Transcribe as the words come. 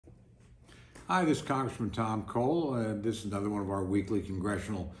Hi, this is Congressman Tom Cole. This is another one of our weekly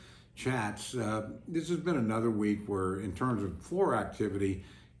congressional chats. This has been another week where, in terms of floor activity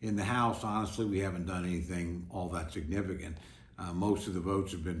in the House, honestly, we haven't done anything all that significant. Most of the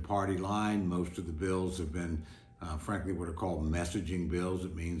votes have been party line. Most of the bills have been, frankly, what are called messaging bills.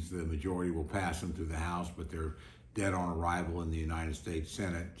 It means the majority will pass them through the House, but they're dead on arrival in the United States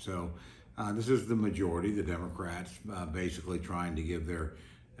Senate. So this is the majority, the Democrats, basically trying to give their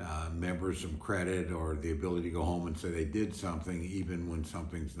members some credit or the ability to go home and say they did something even when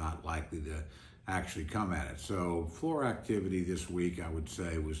something's not likely to actually come at it. So floor activity this week, I would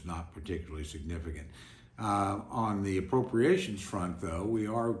say, was not particularly significant. On the appropriations front, though, we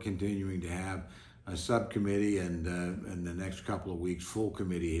are continuing to have a subcommittee and in the next couple of weeks, full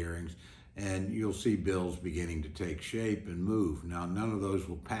committee hearings, and you'll see bills beginning to take shape and move. Now, none of those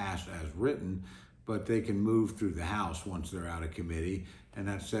will pass as written, but they can move through the House once they're out of committee, and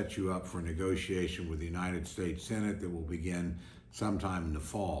that sets you up for negotiation with the United States Senate that will begin sometime in the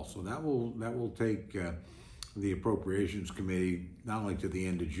fall. So that will take the Appropriations Committee not only to the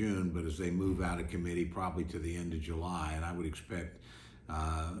end of June, but as they move out of committee, probably to the end of July. And I would expect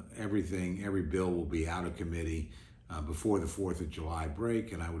every bill will be out of committee before the 4th of July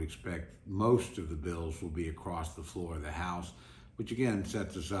break, and I would expect most of the bills will be across the floor of the House, which again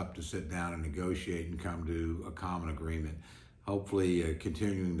sets us up to sit down and negotiate and come to a common agreement. Hopefully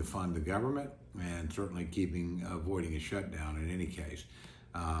continuing to fund the government and certainly avoiding a shutdown in any case.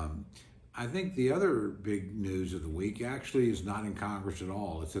 I think the other big news of the week actually is not in Congress at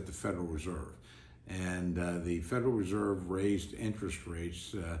all. It's at the Federal Reserve. And the Federal Reserve raised interest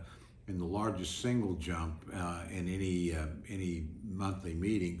rates in the largest single jump in any monthly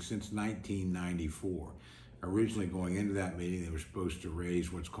meeting since 1994. Originally going into that meeting, they were supposed to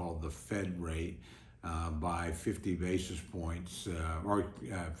raise what's called the Fed rate by 50 basis points,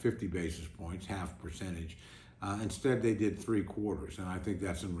 half percentage. Instead, they did 3/4, and I think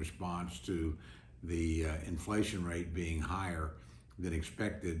that's in response to the inflation rate being higher than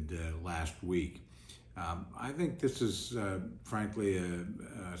expected last week. I think this is, frankly, a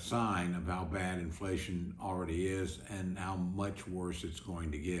sign of how bad inflation already is and how much worse it's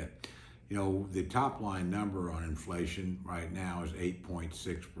going to get. You know, the top line number on inflation right now is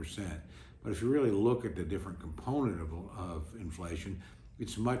 8.6%. But if you really look at the different component of inflation,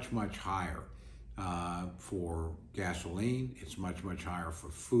 it's much, much higher for gasoline. It's much, much higher for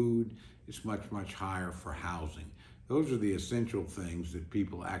food. It's much, much higher for housing. Those are the essential things that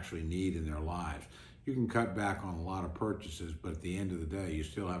people actually need in their lives. You can cut back on a lot of purchases, but at the end of the day, you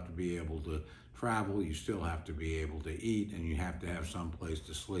still have to be able to travel, you still have to be able to eat, and you have to have some place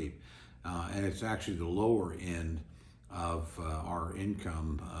to sleep. And it's actually the lower end of our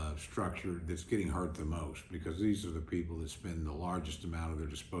income structure that's getting hurt the most, because these are the people that spend the largest amount of their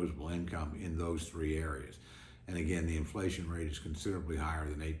disposable income in those three areas. And again, the inflation rate is considerably higher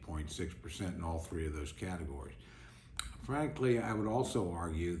than 8.6% in all three of those categories. Frankly, I would also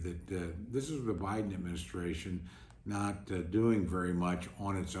argue that this is the Biden administration not doing very much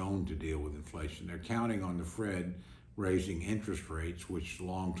on its own to deal with inflation. They're counting on the Fed raising interest rates, which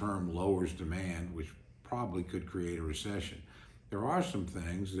long-term lowers demand, which probably could create a recession. There are some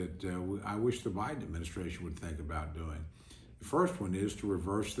things that I wish the Biden administration would think about doing. The first one is to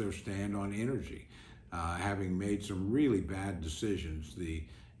reverse their stand on energy, having made some really bad decisions. The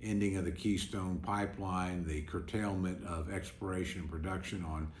ending of the Keystone Pipeline, the curtailment of exploration and production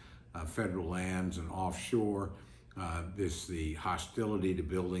on federal lands and offshore, the hostility to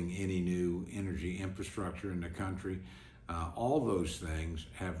building any new energy infrastructure in the country. All those things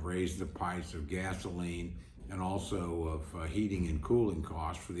have raised the price of gasoline and also of heating and cooling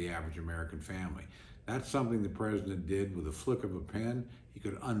costs for the average American family. That's something the president did with a flick of a pen. He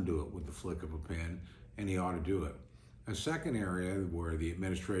could undo it with the flick of a pen, and he ought to do it. A second area where the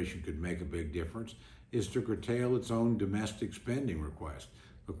administration could make a big difference is to curtail its own domestic spending request.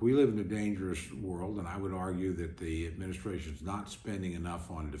 Look, we live in a dangerous world, and I would argue that the administration is not spending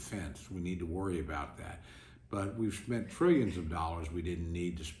enough on defense. We need to worry about that. But we've spent trillions of dollars we didn't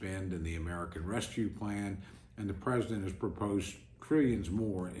need to spend in the American Rescue Plan, and the president has proposed trillions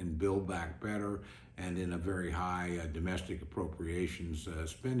more in Build Back Better and in a very high domestic appropriations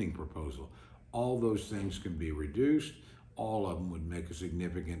spending proposal. All those things can be reduced. All of them would make a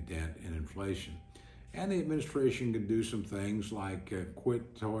significant dent in inflation. And the administration could do some things like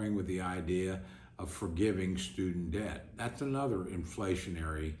quit toying with the idea of forgiving student debt. That's another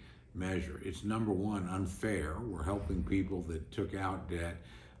inflationary measure. It's number one, unfair. We're helping people that took out debt,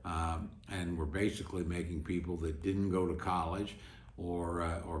 and we're basically making people that didn't go to college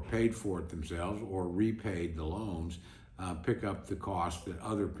or paid for it themselves or repaid the loans pick up the cost that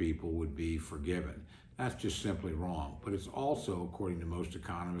other people would be forgiven. That's just simply wrong. But it's also, according to most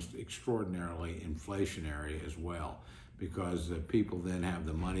economists, extraordinarily inflationary as well, because people then have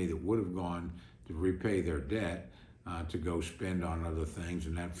the money that would have gone to repay their debt to go spend on other things,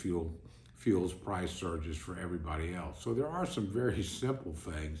 and that fuels price surges for everybody else. So there are some very simple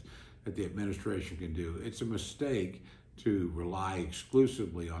things that the administration can do. It's a mistake to rely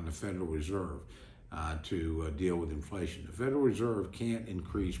exclusively on the Federal Reserve to deal with inflation. The Federal Reserve can't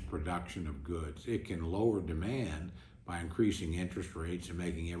increase production of goods. It can lower demand by increasing interest rates and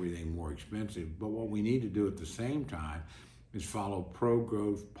making everything more expensive. But what we need to do at the same time is follow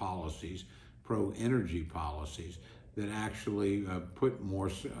pro-growth policies, pro-energy policies that actually put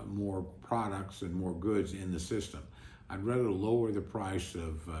more products and more goods in the system. I'd rather lower the price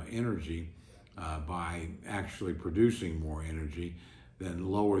of energy by actually producing more energy than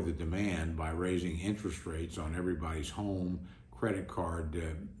lower the demand by raising interest rates on everybody's home, credit card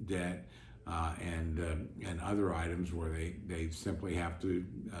debt, and other items where they simply have to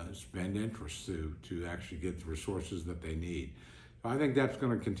spend interest to actually get the resources that they need. So I think that's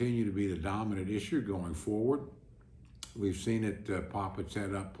going to continue to be the dominant issue going forward. We've seen it pop its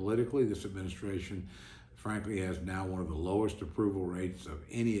head up politically. This administration, frankly, has now one of the lowest approval rates of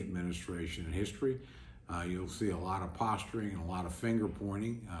any administration in history. You'll see a lot of posturing and a lot of finger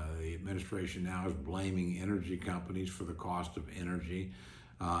pointing. The administration now is blaming energy companies for the cost of energy.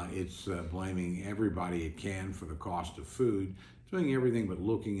 It's blaming everybody it can for the cost of food, doing everything but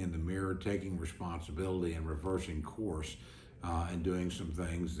looking in the mirror, taking responsibility and reversing course, and doing some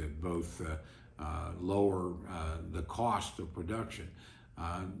things that both lower the cost of production.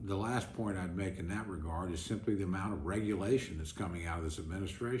 The last point I'd make in that regard is simply the amount of regulation that's coming out of this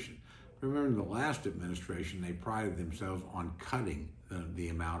administration. Remember, in the last administration, they prided themselves on cutting the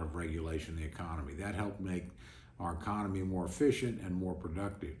amount of regulation in the economy. That helped make our economy more efficient and more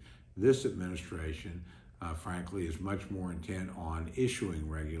productive. This administration, frankly, is much more intent on issuing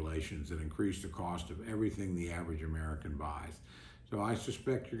regulations that increase the cost of everything the average American buys. So I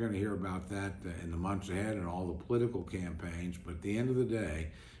suspect you're going to hear about that in the months ahead and all the political campaigns. But at the end of the day,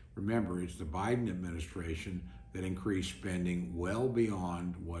 remember, it's the Biden administration that increased spending well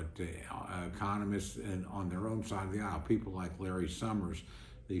beyond what economists and on their own side of the aisle, people like Larry Summers,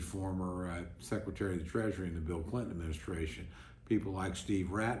 the former Secretary of the Treasury in the Bill Clinton administration, people like Steve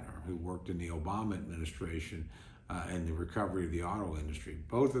Ratner, who worked in the Obama administration and the recovery of the auto industry.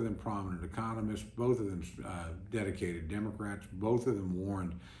 Both of them prominent economists, both of them dedicated Democrats, both of them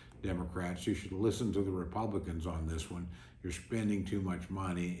warned Democrats, you should listen to the Republicans on this one. You're spending too much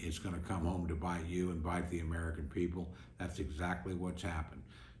money. It's going to come home to bite you and bite the American people. That's exactly what's happened.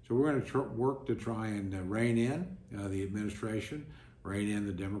 So we're going to work to try and rein in the administration, rein in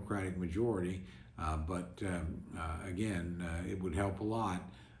the Democratic majority. But again, it would help a lot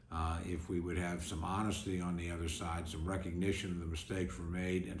if we would have some honesty on the other side, some recognition of the mistakes were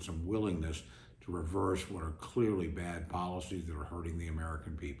made, and some willingness to reverse what are clearly bad policies that are hurting the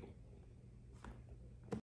American people.